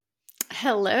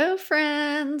Hello,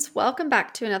 friends. Welcome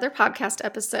back to another podcast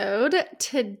episode.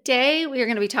 Today, we are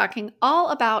going to be talking all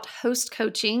about host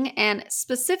coaching and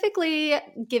specifically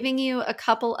giving you a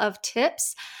couple of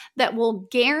tips that will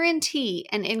guarantee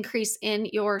an increase in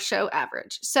your show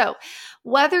average. So,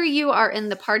 whether you are in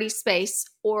the party space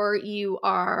or you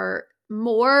are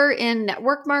more in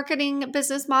network marketing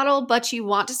business model, but you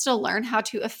want to still learn how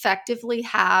to effectively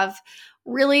have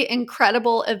really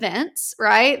incredible events,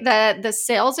 right? The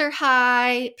sales are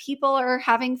high, people are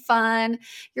having fun,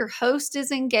 your host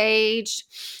is engaged,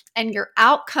 and your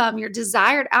outcome, your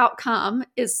desired outcome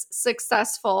is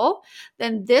successful,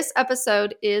 then this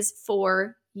episode is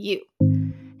for you.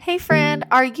 Hey friend,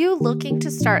 are you looking to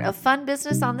start a fun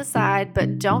business on the side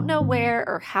but don't know where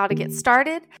or how to get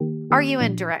started? Are you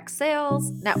in direct sales,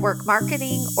 network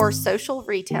marketing, or social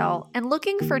retail and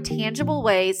looking for tangible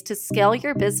ways to scale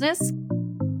your business?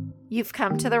 You've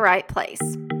come to the right place.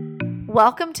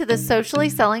 Welcome to the Socially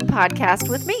Selling Podcast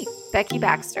with me, Becky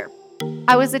Baxter.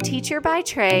 I was a teacher by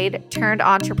trade turned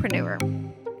entrepreneur.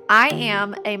 I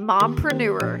am a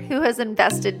mompreneur who has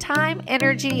invested time,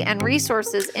 energy, and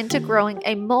resources into growing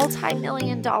a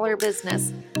multi-million-dollar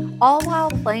business, all while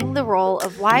playing the role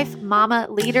of wife, mama,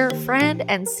 leader, friend,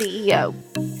 and CEO.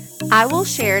 I will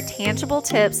share tangible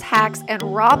tips, hacks, and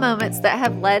raw moments that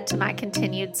have led to my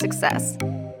continued success.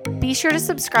 Be sure to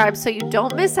subscribe so you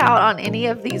don't miss out on any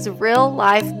of these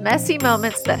real-life messy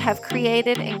moments that have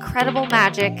created incredible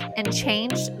magic and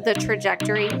changed the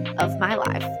trajectory of my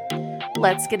life.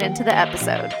 Let's get into the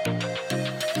episode.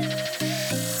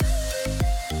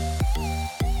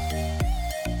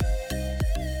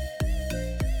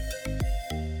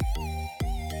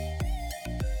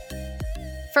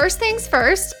 First things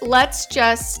first, let's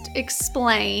just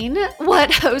explain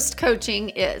what host coaching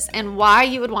is and why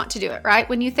you would want to do it, right?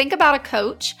 When you think about a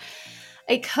coach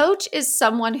is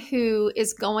someone who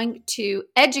is going to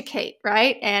educate,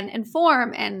 right? And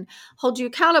inform and hold you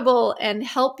accountable and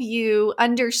help you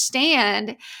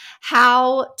understand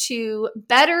how to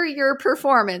better your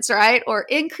performance, right? Or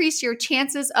increase your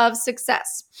chances of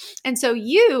success. And so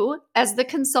you, as the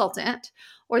consultant,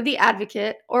 or the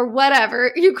advocate, or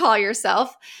whatever you call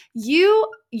yourself,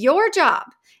 your job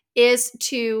is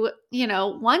to,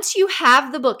 once you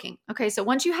have the booking, okay, so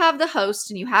once you have the host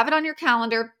and you have it on your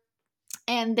calendar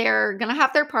and they're going to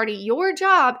have their party, your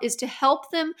job is to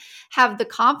help them have the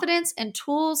confidence and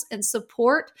tools and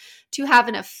support to have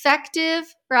an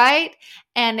effective, right,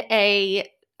 and a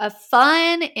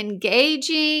fun,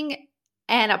 engaging,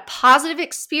 and a positive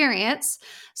experience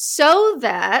so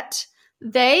that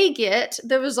they get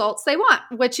the results they want,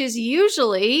 which is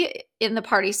usually in the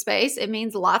party space. It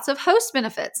means lots of host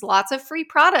benefits, lots of free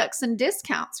products and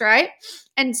discounts, right?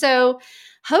 And so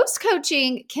host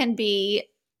coaching can be,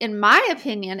 in my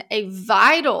opinion, a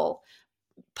vital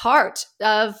part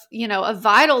of, a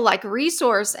vital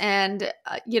resource and,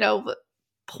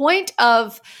 point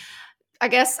of, I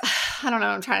guess, I don't know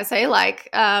what I'm trying to say,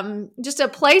 just a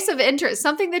place of interest,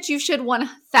 something that you should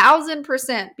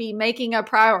 1000% be making a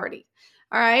priority.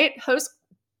 All right. Host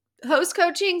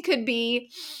coaching could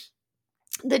be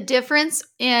the difference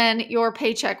in your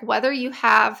paycheck, whether you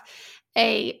have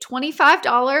a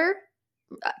 $25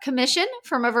 commission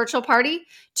from a virtual party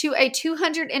to a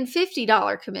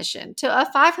 $250 commission to a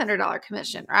 $500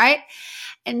 commission, right?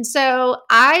 And so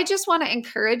I just want to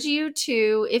encourage you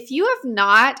to, if you have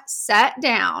not sat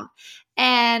down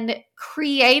and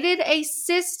created a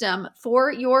system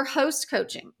for your host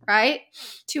coaching, right,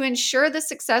 to ensure the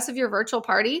success of your virtual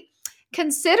party,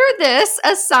 consider this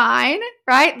a sign,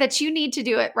 right, that you need to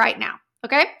do it right now,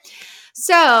 okay?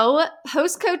 So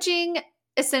host coaching,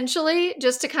 essentially,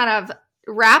 just to kind of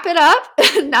wrap it up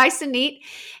nice and neat,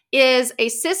 is a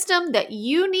system that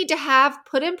you need to have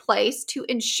put in place to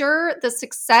ensure the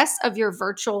success of your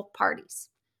virtual parties,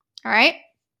 all right?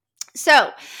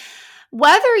 So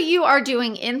whether you are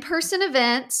doing in-person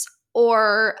events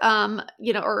or,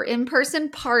 or in-person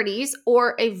parties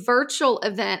or a virtual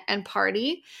event and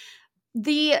party,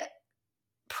 the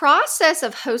process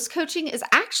of host coaching is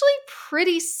actually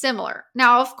pretty similar.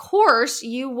 Now, of course,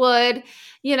 you would,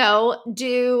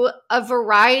 do a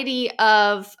variety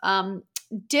of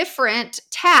different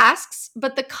tasks,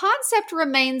 but the concept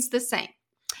remains the same.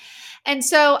 And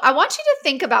so I want you to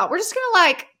think about, we're just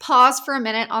going to pause for a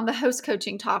minute on the host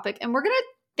coaching topic, and we're going to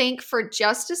think for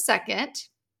just a second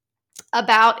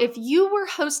about if you were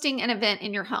hosting an event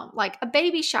in your home, like a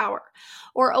baby shower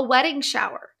or a wedding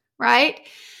shower, right?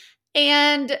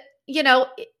 And,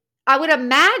 I would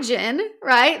imagine,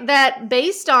 right, that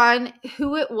based on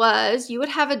who it was, you would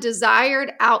have a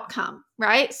desired outcome,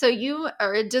 right? So you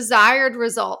are a desired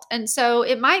result. And so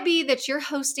it might be that you're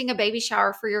hosting a baby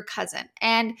shower for your cousin.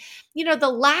 And, the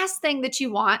last thing that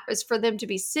you want is for them to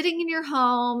be sitting in your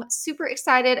home, super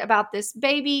excited about this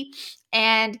baby,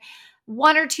 and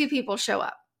one or two people show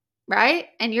up, right?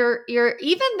 And you're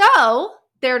even though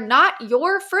they're not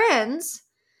your friends,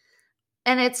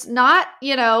 and it's not,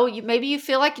 maybe you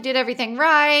feel like you did everything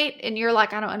right and you're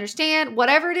like, I don't understand,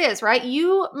 whatever it is, right?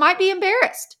 You might be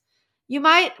embarrassed. You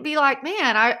might be like,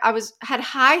 man, I had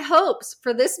high hopes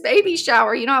for this baby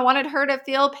shower. I wanted her to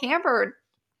feel pampered,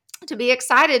 to be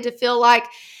excited, to feel like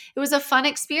it was a fun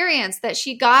experience, that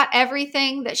she got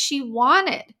everything that she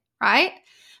wanted, right?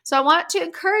 So I want to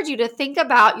encourage you to think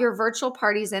about your virtual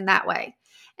parties in that way,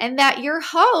 and that your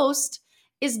host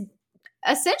is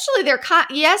essentially,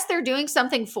 they're doing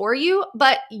something for you,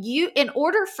 but in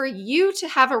order for you to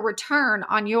have a return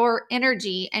on your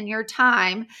energy and your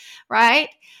time, right?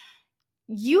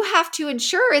 You have to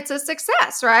ensure it's a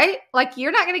success, right? Like,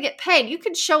 you're not going to get paid. You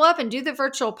can show up and do the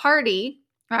virtual party,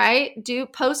 right?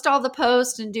 Post all the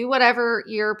posts and do whatever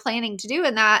you're planning to do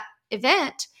in that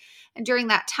event and during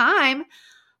that time.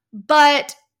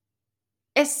 But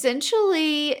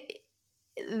essentially,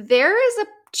 there is a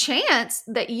chance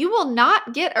that you will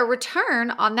not get a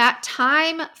return on that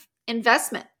time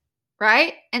investment,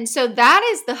 right? And so that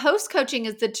is the host coaching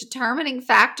is the determining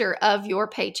factor of your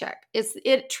paycheck.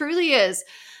 It truly is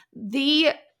the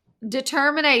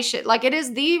determination. Like, it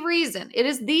is the reason. It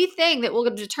is the thing that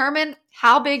will determine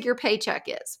how big your paycheck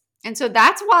is. And so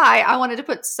that's why I wanted to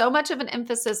put so much of an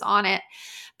emphasis on it.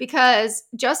 Because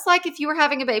just like if you were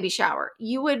having a baby shower,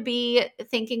 you would be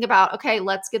thinking about, okay,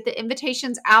 let's get the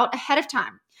invitations out ahead of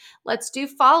time. Let's do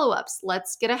follow-ups.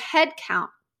 Let's get a head count.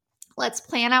 Let's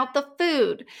plan out the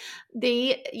food,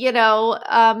 the,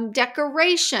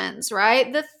 decorations,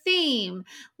 right? The theme.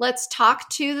 Let's talk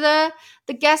to the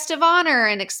guest of honor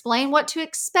and explain what to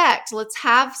expect. Let's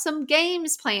have some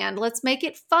games planned. Let's make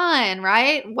it fun,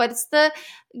 right? What's the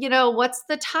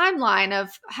timeline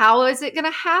of how is it going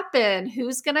to happen?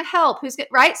 Who's going to help?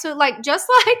 Right? So just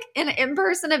like an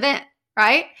in-person event,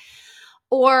 right?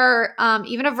 Or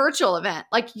even a virtual event,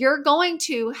 like, you're going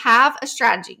to have a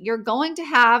strategy. You're going to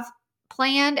have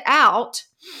planned out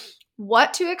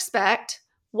what to expect,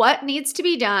 what needs to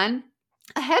be done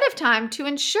ahead of time to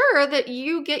ensure that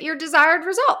you get your desired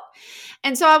result.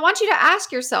 And so I want you to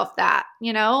ask yourself that.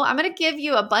 I'm going to give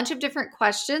you a bunch of different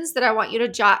questions that I want you to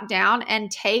jot down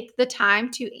and take the time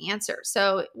to answer.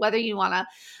 So whether you want to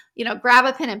grab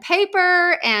a pen and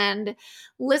paper and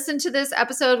listen to this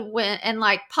episode and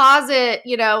pause it,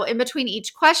 in between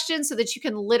each question so that you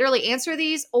can literally answer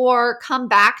these, or come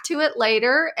back to it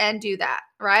later and do that,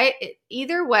 right?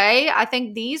 Either way, I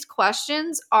think these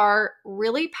questions are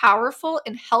really powerful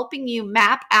in helping you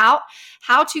map out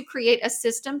how to create a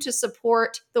system to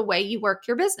support the way you work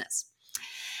your business.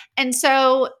 And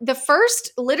so the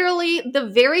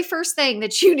very first thing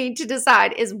that you need to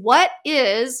decide is, what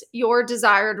is your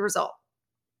desired result?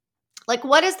 Like,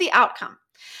 what is the outcome?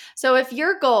 So if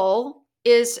your goal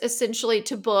is essentially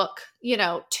to book,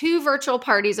 2 virtual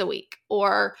parties a week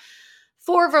or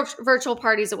 4 virtual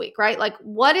parties a week, right? Like,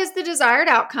 what is the desired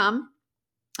outcome?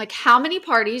 Like, how many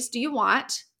parties do you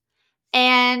want?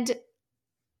 And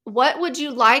what would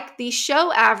you like the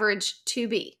show average to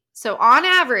be? So on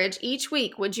average, each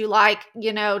week, would you like,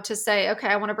 to say, okay,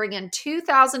 I want to bring in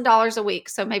 $2,000 a week.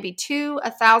 So maybe 2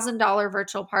 $1,000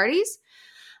 virtual parties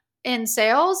in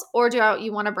sales, or do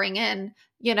you want to bring in,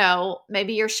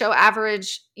 maybe your show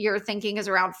average you're thinking is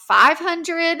around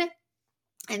 500.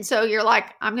 And so you're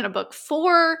like, I'm going to book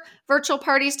 4 virtual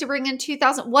parties to bring in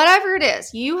 2,000, whatever it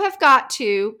is. You have got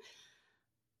to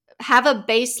have a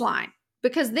baseline,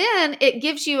 because then it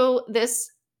gives you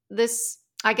this,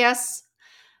 I guess,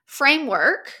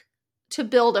 framework to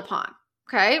build upon.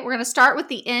 Okay. We're going to start with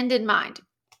the end in mind.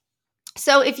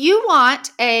 So if you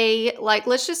want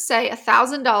let's just say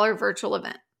 $1,000 virtual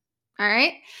event. All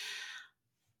right.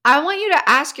 I want you to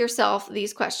ask yourself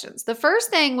these questions. The first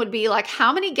thing would be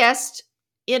how many guests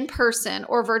in person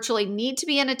or virtually need to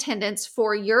be in attendance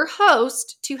for your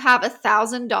host to have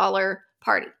 $1,000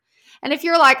 party? And if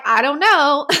you're like, I don't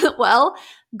know, well,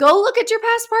 go look at your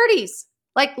past parties.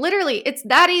 Literally, it's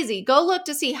that easy. Go look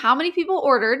to see how many people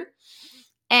ordered,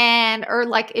 or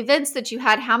events that you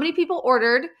had, how many people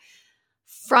ordered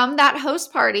from that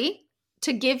host party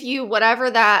to give you whatever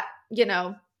that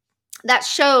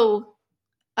show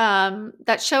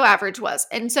average was.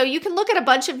 And so you can look at a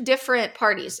bunch of different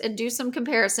parties and do some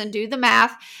comparison, do the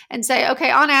math and say, okay,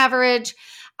 on average,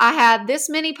 I had this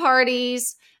many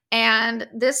parties and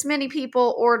this many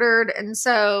people ordered. And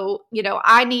so,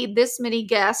 I need this many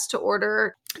guests to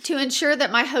order to ensure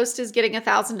that my host is getting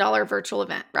 $1,000 virtual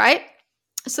event, right?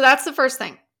 So that's the first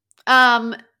thing.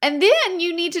 And then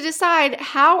you need to decide,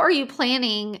 how are you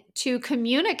planning to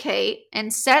communicate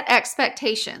and set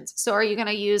expectations? So are you going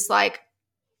to use like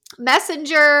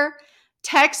Messenger,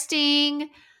 texting?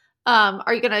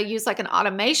 Are you going to use like an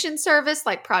automation service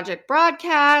like Project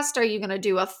Broadcast? Are you going to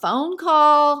do a phone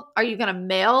call? Are you going to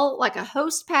mail like a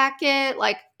host packet?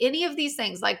 Like any of these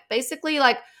things, like basically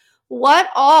like what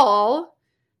all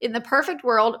in the perfect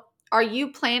world are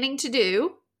you planning to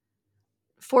do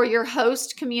for your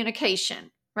host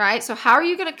communication, right? So how are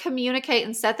you going to communicate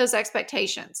and set those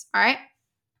expectations? All right.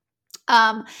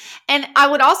 And I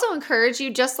would also encourage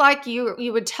you, just like you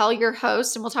would tell your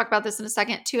host, and we'll talk about this in a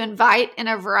second, to invite in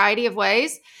a variety of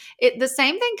ways. The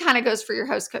same thing kind of goes for your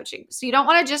host coaching. So you don't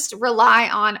want to just rely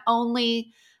on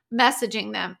only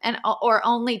messaging them or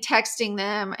only texting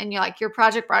them and your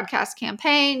Project Broadcast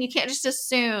campaign. You can't just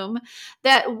assume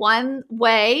that one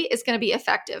way is going to be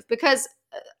effective, because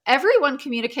everyone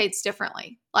communicates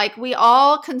differently. Like we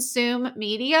all consume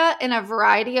media in a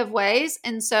variety of ways.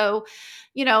 And so,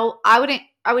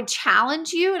 I would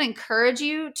challenge you and encourage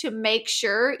you to make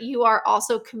sure you are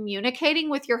also communicating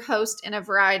with your host in a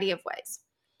variety of ways.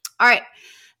 All right.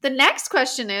 The next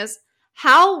question is,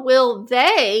 how will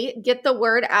they get the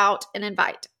word out and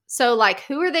invite? So like,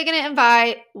 who are they going to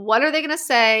invite? What are they going to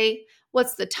say?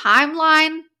 What's the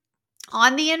timeline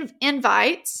on the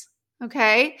invites?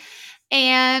 Okay.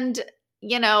 And,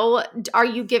 are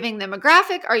you giving them a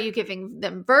graphic? Are you giving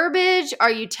them verbiage? Are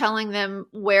you telling them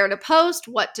where to post,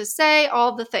 what to say,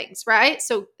 all the things, right?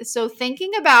 So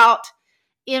thinking about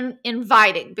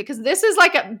inviting, because this is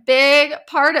like a big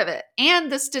part of it.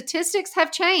 And the statistics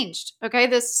have changed. Okay.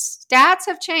 The stats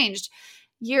have changed.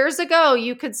 Years ago,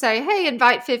 you could say, hey,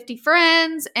 invite 50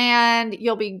 friends and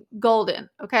you'll be golden.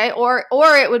 Okay. Or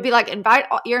it would be like, invite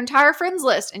your entire friends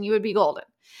list and you would be golden.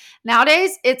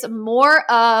 Nowadays, it's more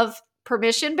of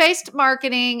permission-based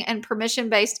marketing and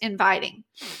permission-based inviting,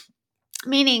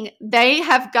 meaning they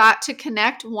have got to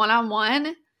connect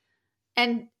one-on-one,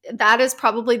 and that is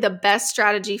probably the best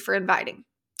strategy for inviting.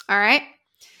 All right.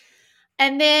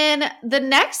 And then the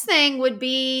next thing would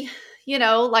be,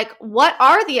 like, what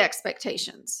are the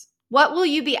expectations? What will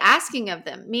you be asking of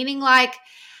them? Meaning, like,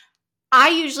 I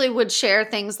usually would share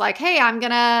things like, hey, I'm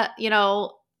going to,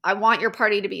 I want your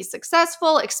party to be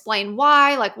successful. Explain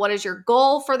why. Like, what is your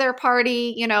goal for their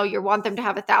party? You want them to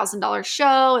have $1,000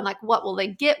 show, and like, what will they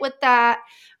get with that?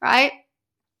 Right.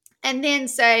 And then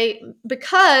say,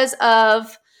 because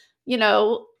of,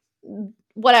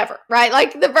 whatever, right?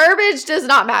 Like the verbiage does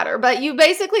not matter, but you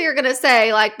basically are going to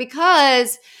say like,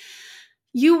 because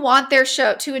you want their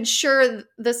show to ensure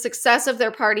the success of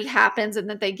their party happens and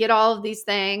that they get all of these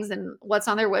things and what's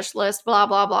on their wish list, blah,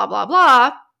 blah, blah, blah,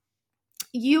 blah.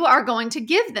 You are going to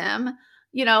give them,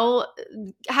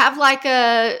 have like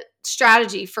a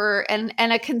strategy for and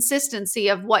a consistency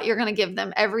of what you're going to give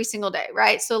them every single day,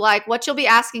 right? So like what you'll be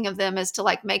asking of them is to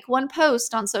like make one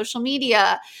post on social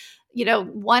media,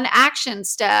 one action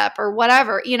step or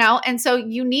whatever, and so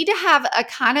you need to have a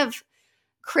kind of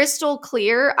crystal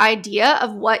clear idea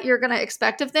of what you're going to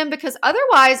expect of them, because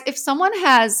otherwise, if someone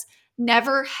has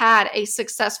never had a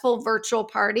successful virtual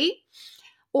party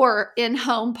or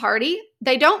in-home party,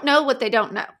 they don't know what they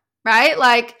don't know, right?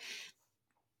 Like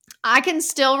I can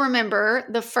still remember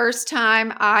the first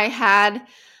time I had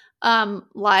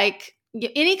like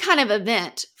any kind of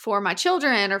event for my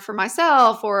children or for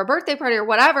myself or a birthday party or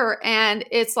whatever. And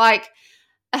it's like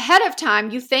ahead of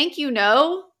time, you think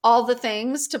all the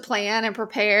things to plan and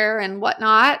prepare and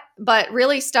whatnot, but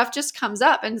really stuff just comes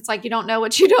up and it's like you don't know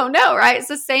what you don't know, right? It's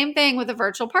the same thing with a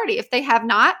virtual party. If they have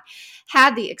not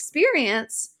had the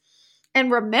experience and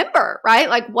remember, right,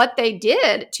 like what they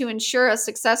did to ensure a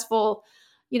successful,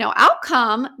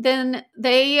 outcome, then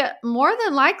they more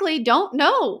than likely don't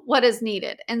know what is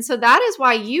needed. And so that is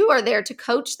why you are there to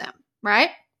coach them,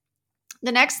 right?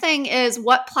 The next thing is,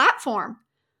 what platform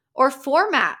or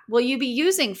format will you be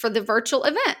using for the virtual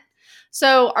event?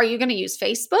 So are you going to use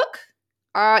Facebook?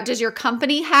 Does your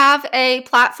company have a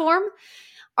platform?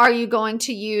 Are you going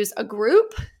to use a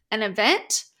group, an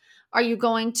event? Are you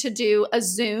going to do a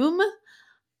Zoom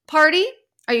party?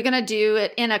 Are you going to do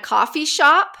it in a coffee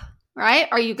shop, right?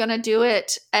 Are you going to do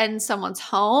it in someone's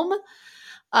home?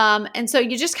 And so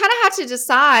you just kind of have to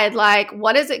decide, like,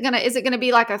 is it going to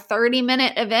be like a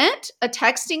 30-minute event, a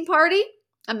texting party,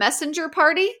 a messenger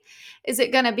party? Is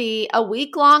it going to be a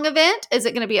week-long event? Is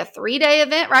it going to be a 3-day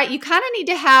event, right? You kind of need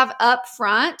to have up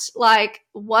front, like,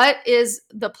 what is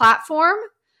the platform?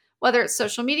 whether it's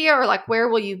social media or like where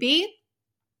will you be?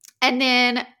 And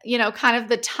then, kind of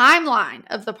the timeline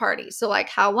of the party. So like,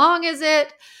 how long is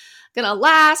it going to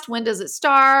last? When does it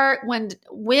start? When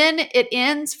it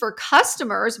ends for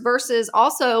customers versus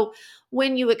also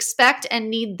when you expect and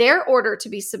need their order to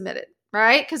be submitted,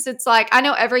 right? Because it's like, I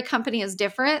know every company is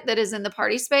different that is in the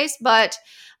party space, but,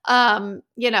 I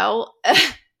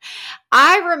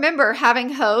remember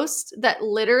having hosts that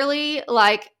literally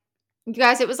like, you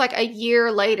guys, it was like a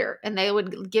year later and they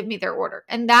would give me their order.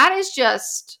 And that is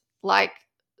just like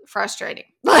frustrating.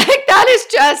 Like that is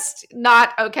just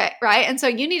not okay, right? And so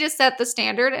you need to set the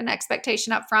standard and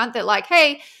expectation up front that like,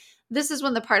 hey, this is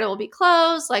when the party will be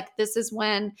closed. Like this is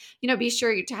when, be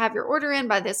sure to have your order in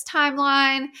by this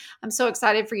timeline. I'm so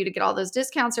excited for you to get all those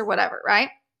discounts or whatever, right?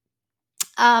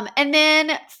 And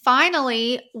then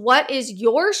finally, what is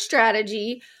your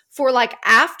strategy for like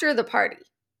after the party?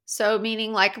 So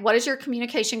meaning like, what is your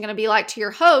communication going to be like to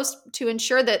your host to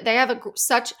ensure that they have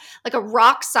such like a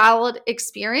rock solid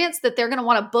experience that they're going to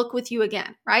want to book with you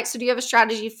again, right? So do you have a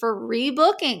strategy for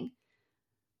rebooking?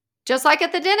 Just like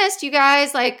at the dentist, you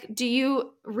guys, like, do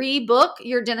you rebook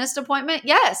your dentist appointment?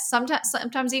 Yes.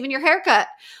 Sometimes even your haircut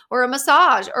or a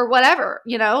massage or whatever,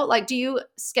 like, do you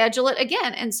schedule it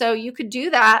again? And so you could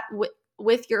do that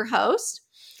with your host.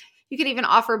 You could even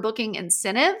offer booking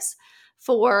incentives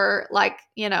for like,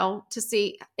 to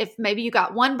see if maybe you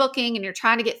got one booking and you're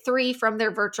trying to get 3 from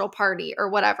their virtual party or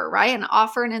whatever, right? And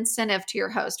offer an incentive to your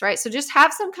host, right? So just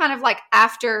have some kind of like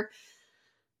after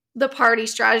the party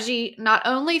strategy, not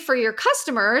only for your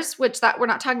customers, which that we're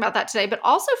not talking about that today, but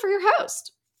also for your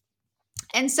host.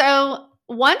 And so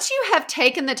once you have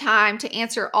taken the time to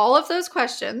answer all of those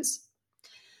questions,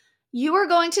 you are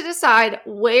going to decide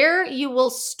where you will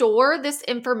store this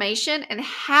information and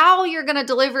how you're going to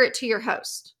deliver it to your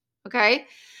host. Okay.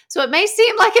 So it may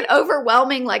seem like an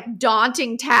overwhelming, like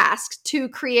daunting task to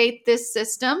create this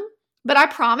system, but I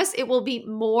promise it will be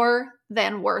more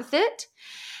than worth it.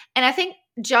 And I think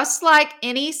just like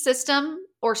any system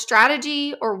or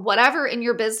strategy or whatever in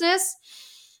your business,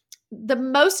 the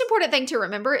most important thing to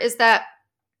remember is that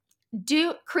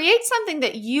create something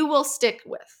that you will stick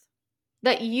with,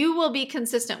 that you will be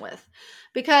consistent with.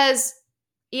 Because,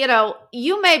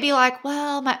 you may be like,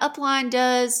 well, my upline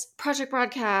does project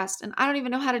broadcast and I don't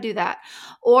even know how to do that.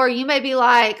 Or you may be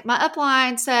like, my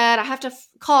upline said I have to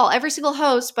call every single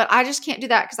host, but I just can't do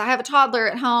that because I have a toddler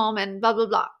at home and blah, blah,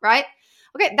 blah, right?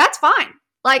 Okay, that's fine.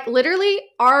 Like literally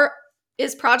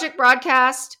is project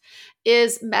broadcast,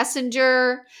 is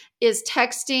messenger, is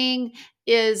texting,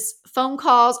 is phone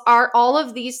calls, are all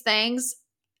of these things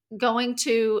going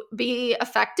to be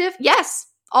effective? Yes,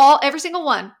 every single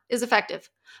one is effective.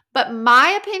 But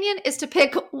my opinion is to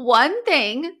pick one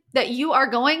thing that you are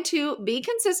going to be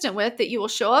consistent with, that you will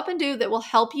show up and do, that will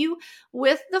help you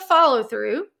with the follow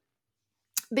through.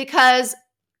 Because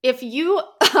if you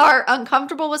are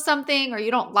uncomfortable with something or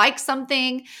you don't like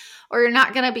something or you're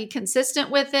not going to be consistent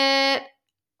with it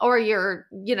or you're,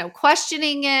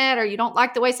 questioning it or you don't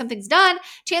like the way something's done,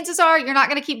 chances are you're not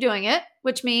going to keep doing it,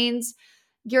 which means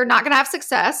you're not going to have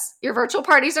success. Your virtual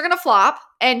parties are going to flop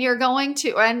and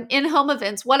and in-home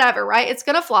events, whatever, right? It's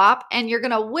going to flop and you're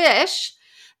going to wish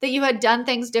that you had done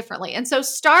things differently. And so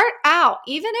start out,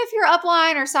 even if your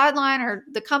upline or sideline or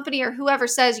the company or whoever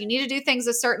says you need to do things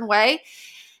a certain way,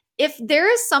 if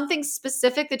there is something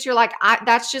specific that you're like,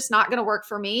 that's just not going to work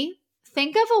for me,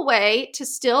 think of a way to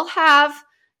still have,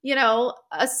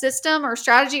 a system or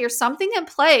strategy or something in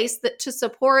place to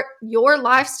support your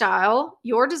lifestyle,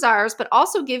 your desires, but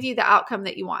also give you the outcome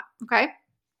that you want. Okay.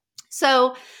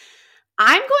 So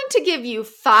I'm going to give you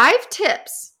 5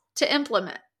 tips to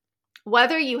implement,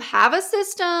 whether you have a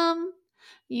system,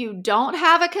 you don't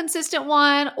have a consistent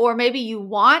one, or maybe you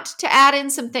want to add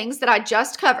in some things that I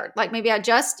just covered. Like maybe I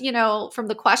just, from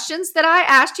the questions that I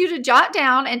asked you to jot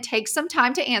down and take some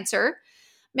time to answer,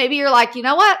 maybe you're like, you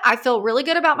know what? I feel really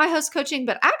good about my host coaching,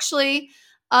 but actually,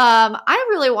 I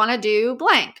really want to do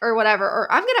blank or whatever,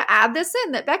 or I'm going to add this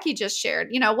in that Becky just shared,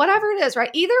 whatever it is, right?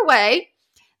 Either way,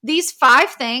 these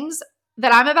 5 things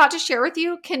that I'm about to share with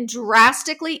you can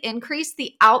drastically increase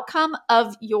the outcome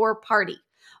of your party,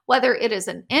 whether it is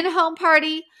an in-home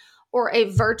party or a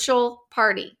virtual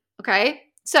party. Okay.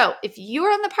 So if you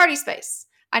are in the party space,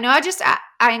 I know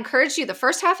I encouraged you. The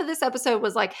first half of this episode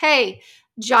was like, hey,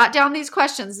 jot down these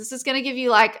questions. This is going to give you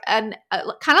like kind of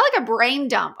like a brain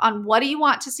dump on what do you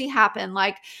want to see happen,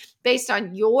 like based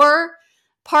on your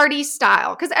party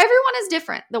style, because everyone is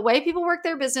different. The way people work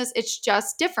their business, it's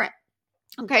just different.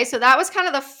 Okay, so that was kind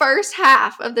of the first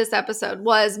half of this episode,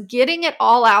 was getting it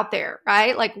all out there,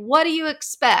 right? Like, what do you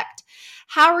expect?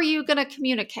 How are you going to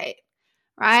communicate,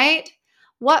 right?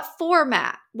 what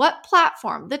format, what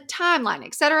platform, the timeline,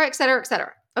 et cetera, et cetera, et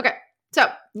cetera. Okay,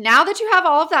 so now that you have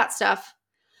all of that stuff,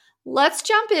 let's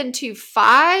jump into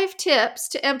 5 tips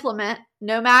to implement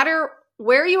no matter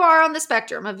where you are on the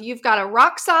spectrum of you've got a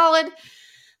rock solid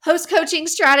host coaching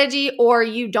strategy or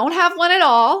you don't have one at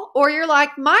all, or you're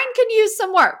like, mine can use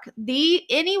some work.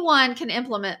 Anyone can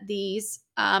implement these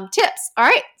tips. All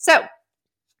right. So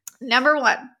number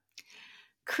 1,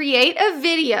 create a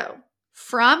video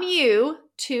from you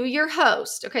to your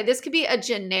host. Okay. This could be a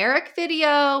generic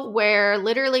video where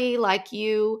literally like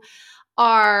you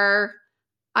are,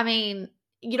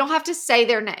 you don't have to say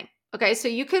their name. Okay. So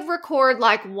you could record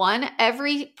like one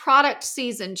every product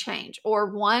season change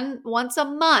or once a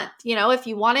month, if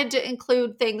you wanted to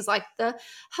include things like the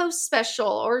host special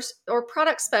or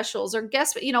product specials or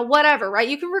guest, whatever, right?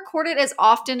 You can record it as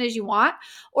often as you want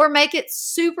or make it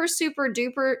super, super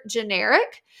duper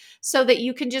generic so that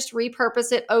you can just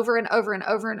repurpose it over and over and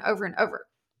over and over and over.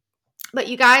 But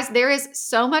you guys, there is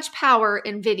so much power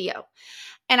in video.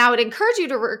 And I would encourage you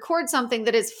to record something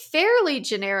that is fairly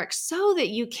generic so that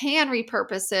you can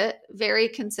repurpose it very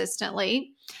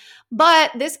consistently.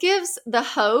 But this gives the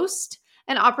host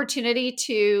an opportunity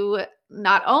to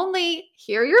not only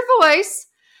hear your voice,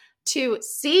 to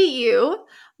see you,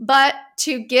 but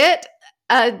to get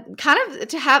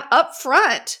to have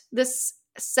upfront this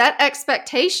set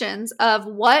expectations of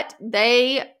what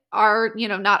they are,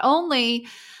 not only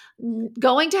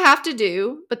going to have to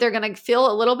do, but they're going to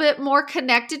feel a little bit more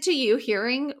connected to you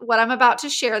hearing what I'm about to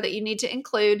share that you need to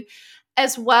include,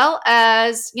 as well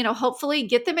as, hopefully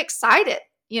get them excited,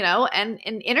 and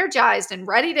energized and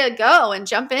ready to go and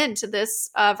jump into this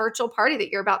virtual party that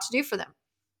you're about to do for them.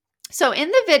 So in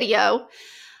the video,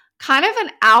 kind of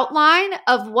an outline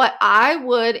of what I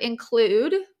would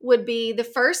include would be the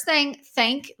first thing,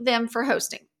 thank them for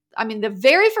hosting. The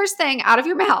very first thing out of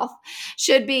your mouth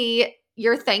should be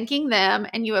you're thanking them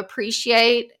and you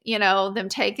appreciate, them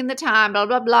taking the time, blah,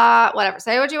 blah, blah, whatever.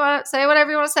 Say what you want to say, whatever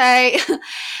you want to say.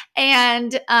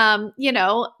 And,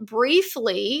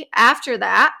 briefly after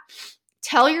that,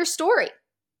 tell your story.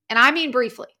 And I mean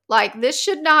briefly, like this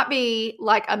should not be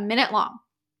like a minute long.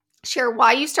 Share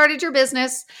why you started your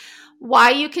business, why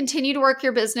you continue to work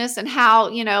your business, and how,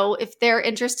 if they're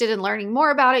interested in learning more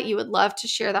about it, you would love to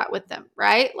share that with them,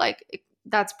 right? Like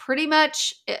that's pretty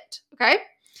much it. Okay.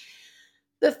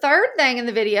 The third thing in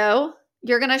the video,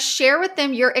 you're going to share with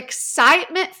them your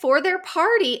excitement for their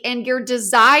party and your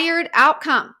desired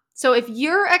outcome. So if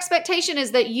your expectation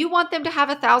is that you want them to have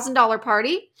 $1,000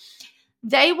 party,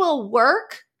 they will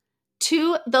work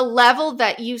to the level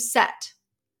that you set.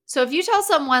 So if you tell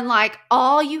someone like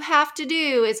all you have to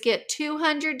do is get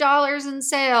 $200 in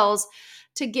sales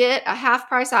to get a half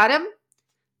price item,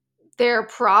 they're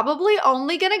probably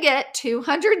only going to get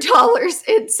 $200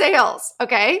 in sales.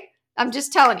 Okay. I'm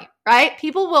just telling you, right?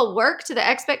 People will work to the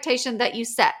expectation that you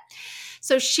set.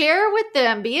 So share with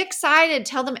them, be excited,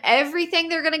 tell them everything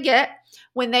they're going to get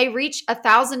when they reach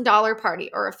 $1,000 party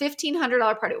or a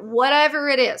 $1,500 party, whatever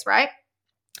it is, right?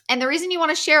 And the reason you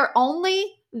want to share only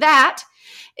that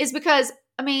is because,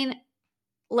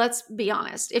 let's be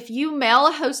honest. If you mail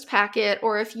a host packet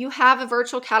or if you have a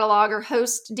virtual catalog or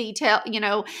host detail,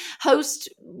 host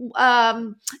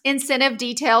incentive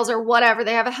details or whatever,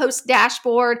 they have a host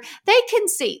dashboard, they can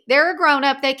see. They're a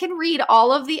grown-up. They can read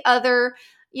all of the other,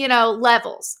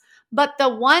 levels. But the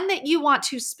one that you want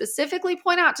to specifically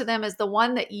point out to them is the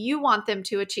one that you want them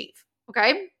to achieve.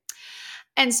 Okay.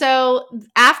 And so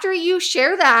after you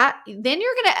share that, then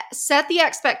you're going to set the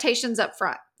expectations up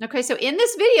front. Okay. So in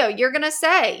this video, you're going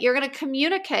to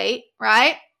communicate,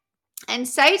 right? And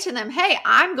say to them, hey,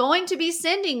 I'm going to be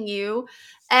sending you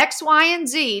X, Y, and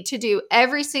Z to do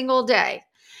every single day.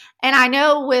 And I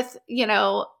know with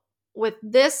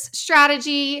this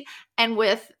strategy and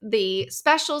with the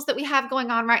specials that we have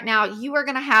going on right now, you are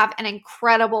going to have an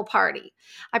incredible party.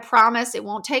 I promise it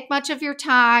won't take much of your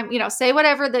time. Say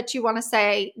whatever that you want to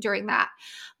say during that,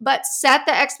 but set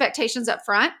the expectations up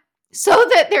front so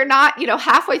that they're not,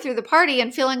 halfway through the party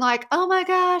and feeling like, oh my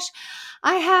gosh,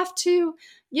 I have to,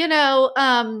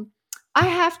 I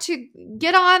have to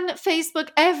get on Facebook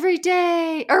every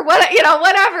day or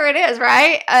whatever it is.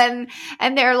 Right. And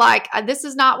they're like, this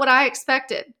is not what I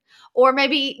expected. Or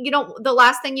maybe, the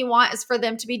last thing you want is for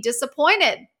them to be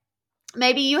disappointed.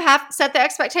 Maybe you have set the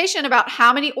expectation about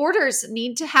how many orders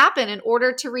need to happen in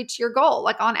order to reach your goal,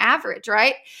 like on average,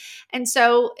 right? And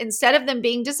so instead of them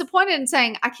being disappointed and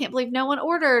saying, I can't believe no one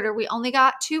ordered, or we only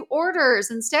got 2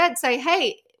 orders, instead say,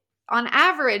 hey, on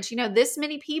average, this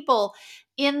many people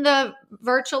in the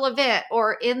virtual event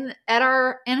or at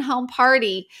our in-home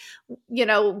party,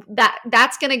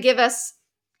 that's going to give us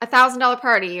 $1,000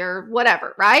 party or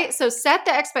whatever, right? So set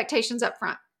the expectations up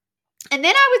front. And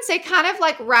then I would say, kind of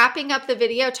like wrapping up the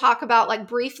video, talk about, like,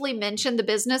 briefly mention the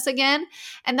business again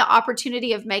and the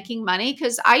opportunity of making money.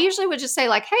 Because I usually would just say,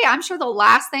 like, hey, I'm sure the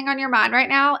last thing on your mind right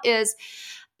now is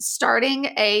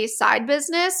starting a side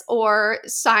business or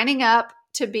signing up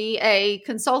to be a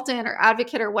consultant or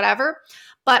advocate or whatever.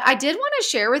 But I did want to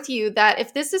share with you that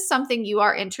if this is something you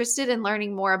are interested in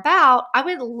learning more about, I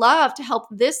would love to help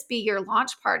this be your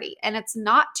launch party. And it's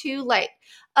not too late.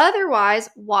 Otherwise,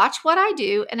 watch what I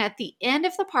do. And at the end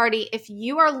of the party, if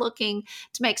you are looking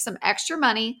to make some extra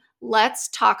money, let's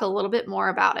talk a little bit more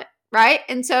about it, right?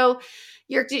 And so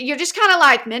you're just kind of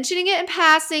like mentioning it in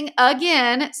passing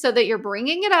again, so that you're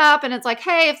bringing it up. And it's like,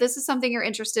 hey, if this is something you're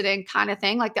interested in, kind of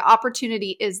thing, like the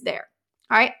opportunity is there.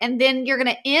 All right. And then you're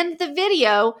going to end the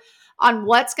video on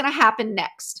what's going to happen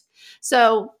next.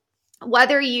 So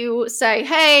whether you say,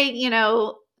 hey,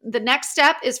 the next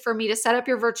step is for me to set up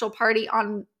your virtual party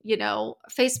on,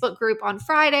 Facebook group on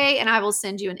Friday, and I will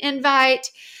send you an invite.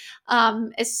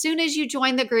 As soon as you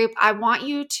join the group, I want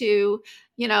you to,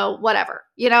 whatever,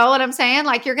 you know what I'm saying?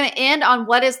 Like, you're going to end on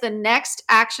what is the next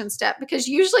action step, because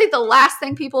usually the last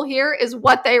thing people hear is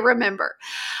what they remember.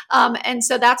 And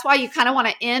so that's why you kind of want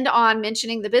to end on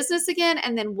mentioning the business again,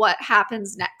 and then what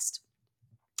happens next.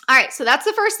 All right. So that's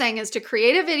the first thing, is to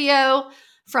create a video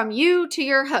from you to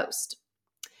your host.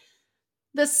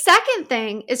 The second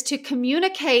thing is to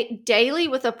communicate daily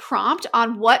with a prompt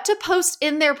on what to post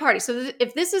in their party. So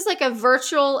if this is like a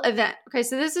virtual event, okay,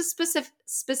 so this is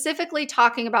specifically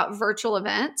talking about virtual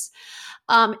events.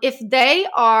 If they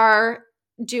are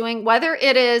doing, whether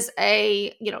it is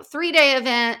a 3-day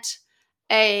event,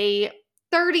 a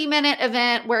 30-minute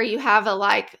event where you have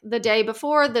the day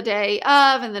before, the day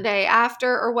of, and the day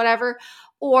after, or whatever,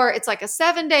 or it's like a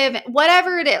 7-day event,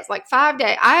 whatever it is, like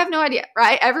 5-day, I have no idea,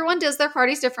 right? Everyone does their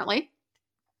parties differently.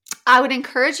 I would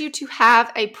encourage you to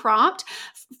have a prompt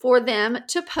for them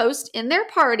to post in their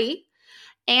party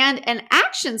and an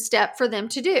action step for them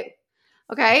to do.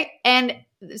 Okay. And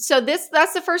so that's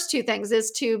the first two things,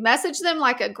 is to message them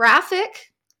like a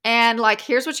graphic and like,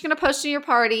 here's what you're going to post in your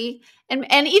party, and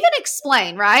even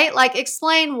explain, right? Like,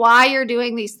 explain why you're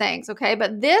doing these things. Okay.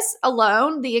 But this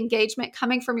alone, the engagement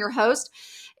coming from your host,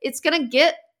 it's going to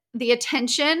get the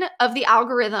attention of the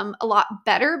algorithm a lot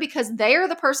better, because they are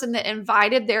the person that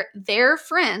invited their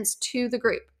friends to the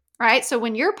group, right? So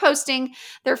when you're posting,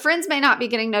 their friends may not be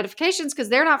getting notifications because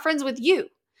they're not friends with you.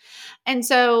 And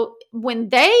so when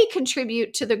they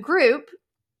contribute to the group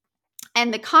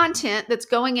and the content that's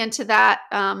going into that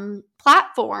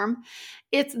platform,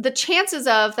 it's the chances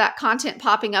of that content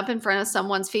popping up in front of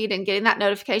someone's feed and getting that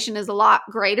notification is a lot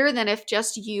greater than if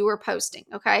just you were posting.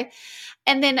 Okay.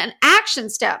 And then an action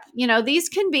step, these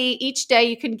can be each day,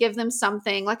 you can give them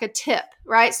something like a tip,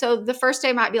 right? So the first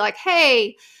day might be like,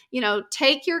 hey,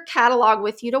 take your catalog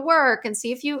with you to work and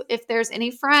see if there's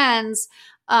any friends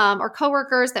or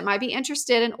coworkers that might be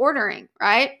interested in ordering,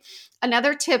 right?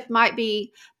 Another tip might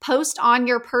be post on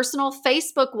your personal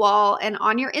Facebook wall and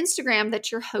on your Instagram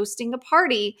that you're hosting a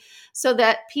party, so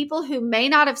that people who may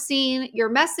not have seen your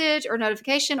message or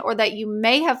notification, or that you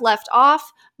may have left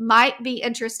off, might be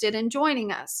interested in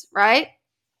joining us, right?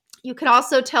 You could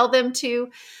also tell them to,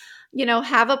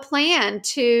 have a plan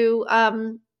to,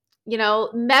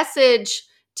 message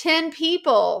 10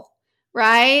 people,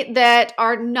 right, that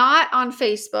are not on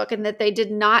Facebook and that they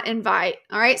did not invite.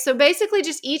 All right. So basically,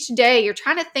 just each day you're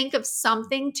trying to think of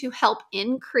something to help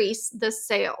increase the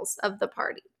sales of the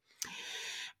party.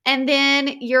 And then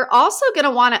you're also going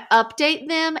to want to update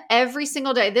them every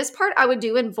single day. This part I would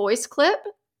do in voice clip,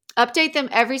 update them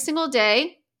every single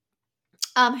day,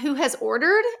 who has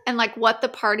ordered and like what the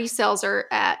party sales are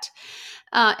at.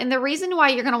 And the reason why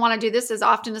you're going to want to do this as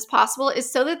often as possible is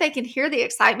so that they can hear the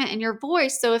excitement in your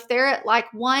voice. So if they're at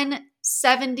like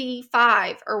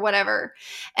 175 or whatever,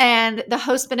 and the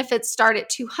host benefits start at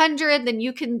 200, then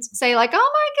you can say like,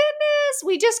 oh my goodness,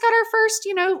 we just got our first,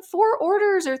 4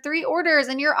 orders or 3 orders,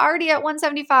 and you're already at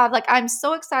 175. Like, I'm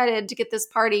so excited to get this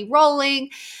party rolling.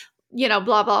 Blah,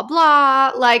 blah,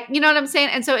 blah. Like, you know what I'm saying?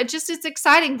 And so it's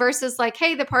exciting versus like,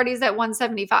 hey, the party's at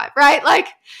 175, right? Like,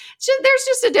 there's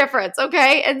just a difference.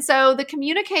 Okay. And so the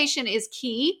communication is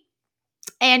key,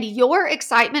 and your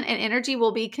excitement and energy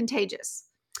will be contagious.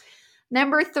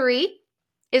 Number 3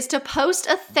 is to post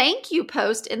a thank you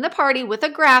post in the party with a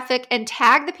graphic and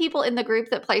tag the people in the group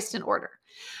that placed an order.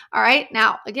 All right.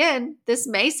 Now, again, this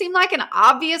may seem like an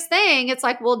obvious thing. It's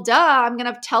like, well, duh, I'm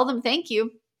going to tell them thank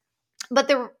you. But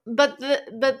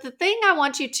the thing I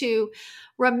want you to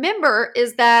remember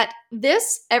is that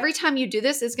every time you do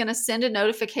this, is going to send a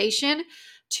notification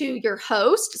to your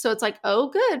host. So it's like, oh,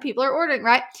 good, people are ordering,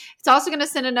 right? It's also going to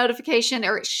send a notification,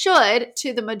 or it should,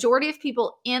 to the majority of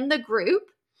people in the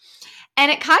group. And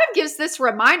it kind of gives this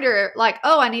reminder like,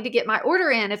 oh, I need to get my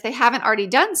order in if they haven't already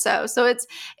done so. So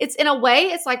it's in a way,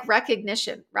 it's like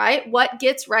recognition, right? What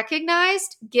gets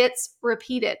recognized gets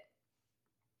repeated.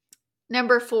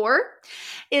 Number 4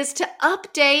 is to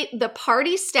update the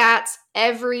party stats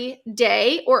every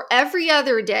day or every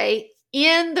other day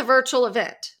in the virtual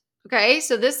event. Okay,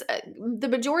 so the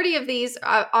majority of these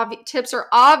tips are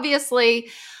obviously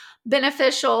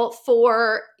beneficial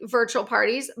for virtual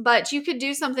parties, but you could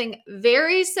do something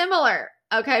very similar,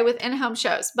 okay, with in-home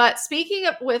shows. But speaking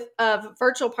of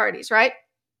virtual parties, right?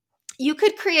 You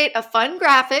could create a fun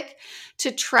graphic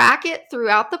to track it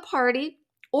throughout the party,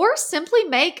 or simply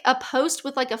make a post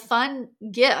with like a fun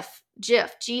GIF,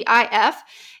 GIF,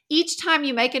 each time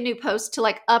you make a new post to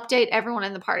like update everyone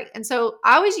in the party. And so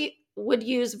I always would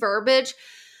use verbiage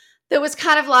that was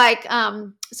kind of like,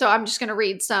 so I'm just going to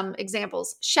read some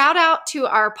examples. Shout out to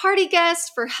our party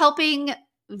guests for helping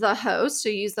the host, so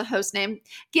use the host name,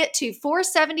 get to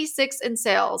 476 in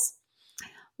sales.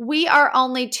 We are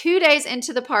only 2 days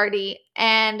into the party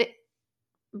and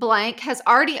blank has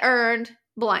already earned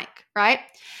blank, right?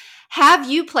 Have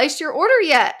you placed your order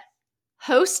yet?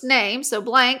 Host name, so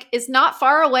blank, is not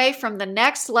far away from the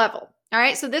next level. All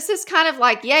right, so this is kind of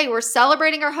like, yay, we're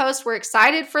celebrating our host. We're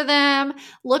excited for them.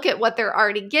 Look at what they're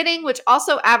already getting, which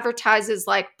also advertises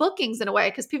like bookings in a way,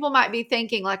 because people might be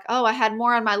thinking like, oh, I had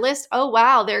more on my list. Oh,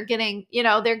 wow, they're getting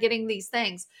these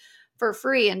things for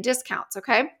free and discounts,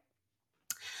 okay?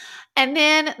 And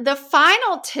then the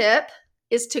final tip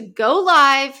is to go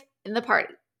live in the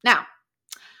party. Now,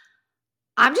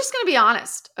 I'm just going to be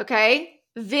honest, okay?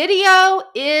 Video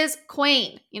is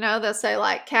queen. They'll say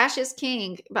like cash is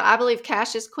king, but I believe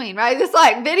cash is queen, right? It's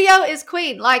like video is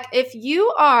queen. Like if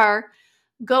you are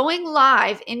going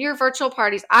live in your virtual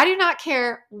parties, I do not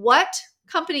care what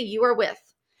company you are with.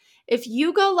 If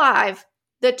you go live,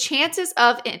 the chances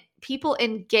of people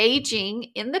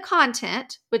engaging in the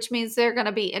content, which means they're going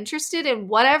to be interested in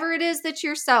whatever it is that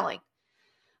you're selling.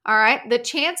 All right. The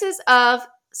chances of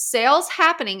sales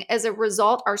happening as a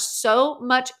result are so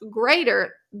much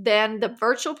greater than the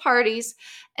virtual parties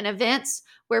and events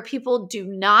where people do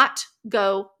not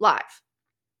go live.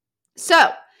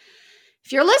 So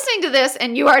if you're listening to this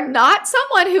and you are not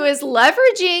someone who is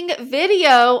leveraging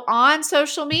video on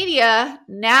social media,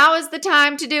 now is the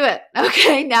time to do it.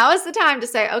 Okay, now is the time to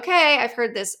say, okay, I've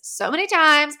heard this so many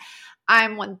times.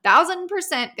 I'm 1000%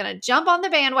 going to jump on the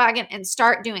bandwagon and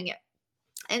start doing it.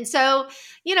 And so,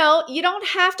 you don't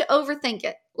have to overthink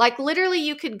it. Like literally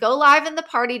you could go live in the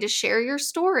party to share your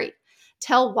story.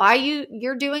 Tell why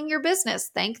you're doing your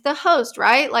business. Thank the host,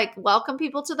 right? Like welcome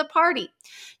people to the party.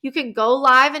 You can go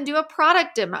live and do a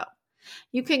product demo.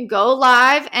 You can go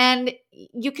live and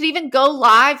you could even go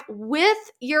live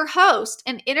with your host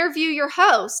and interview your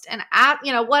host and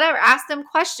ask them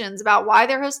questions about why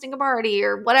they're hosting a party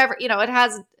or whatever. It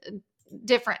has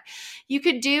different. You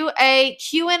could do a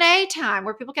Q&A time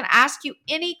where people can ask you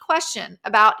any question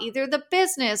about either the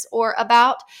business or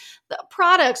about the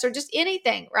products or just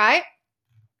anything, right?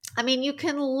 I mean, you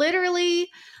can literally,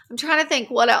 I'm trying to think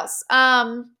what else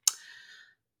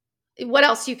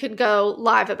you could go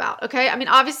live about. Okay. I mean,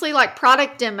 obviously like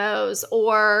product demos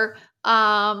or,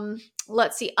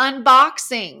 let's see,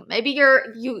 unboxing. Maybe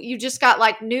you just got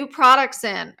like new products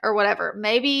in or whatever.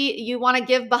 Maybe you want to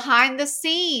give behind the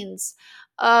scenes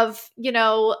of,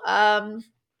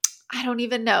 I don't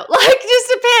even know. Like,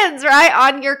 just depends, right,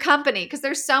 on your company, because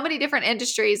there's so many different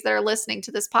industries that are listening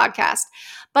to this podcast.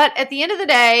 But at the end of the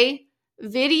day,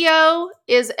 video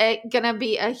is going to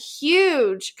be a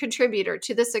huge contributor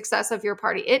to the success of your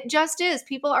party. It just is.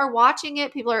 People are watching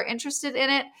it. People are interested in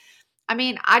it. I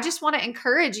mean, I just want to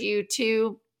encourage you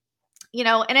to,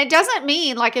 and it doesn't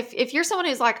mean like if you're someone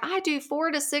who's like, I do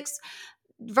 4 to 6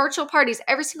 virtual parties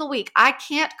every single week, I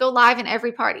can't go live in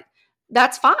every party.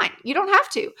 That's fine. You don't have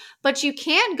to, but you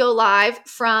can go live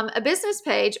from a business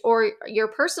page or your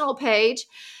personal page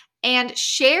and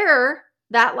share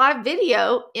that live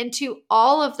video into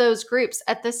all of those groups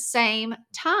at the same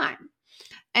time.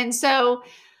 And so,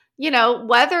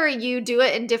 whether you do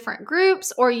it in different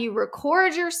groups or you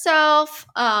record yourself,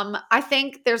 I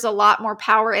think there's a lot more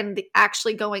power in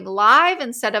actually going live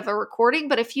instead of a recording.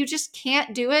 But if you just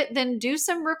can't do it, then do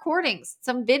some recordings,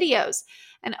 some videos,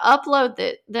 and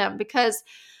upload them, because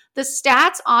the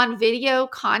stats on video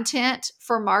content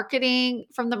for marketing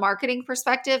from the marketing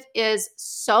perspective is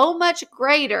so much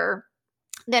greater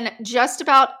than just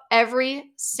about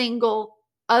every single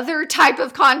other type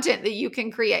of content that you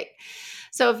can create.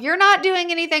 So if you're not doing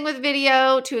anything with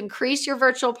video to increase your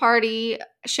virtual party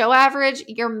show average,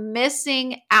 you're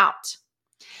missing out.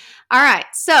 All right,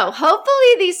 so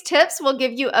hopefully these tips will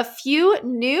give you a few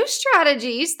new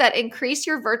strategies that increase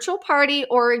your virtual party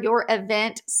or your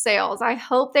event sales. I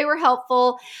hope they were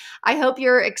helpful. I hope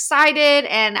you're excited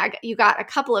and you got a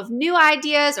couple of new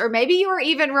ideas, or maybe you were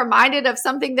even reminded of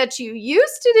something that you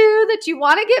used to do that you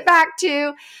want to get back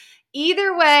to.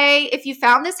 Either way, if you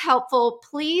found this helpful,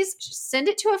 please send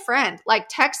it to a friend, like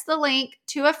text the link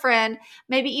to a friend,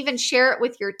 maybe even share it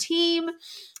with your team.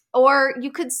 Or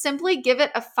you could simply give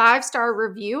it a 5-star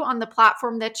review on the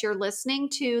platform that you're listening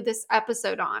to this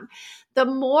episode on. The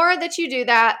more that you do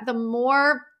that, the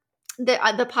more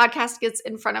the podcast gets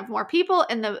in front of more people,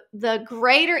 and the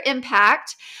greater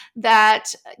impact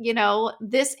that,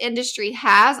 this industry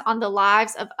has on the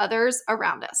lives of others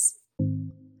around us.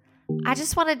 I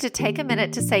just wanted to take a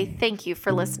minute to say thank you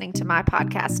for listening to my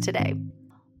podcast today.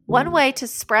 One way to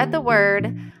spread the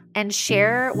word and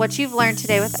share what you've learned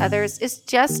today with others is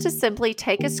just to simply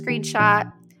take a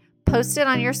screenshot, post it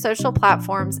on your social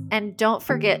platforms, and don't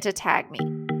forget to tag me.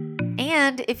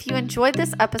 And if you enjoyed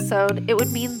this episode, it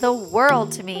would mean the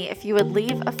world to me if you would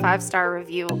leave a 5-star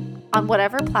review on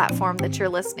whatever platform that you're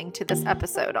listening to this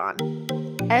episode on.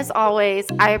 As always,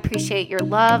 I appreciate your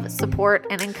love, support,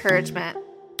 and encouragement.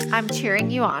 I'm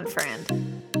cheering you on,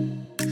 friend.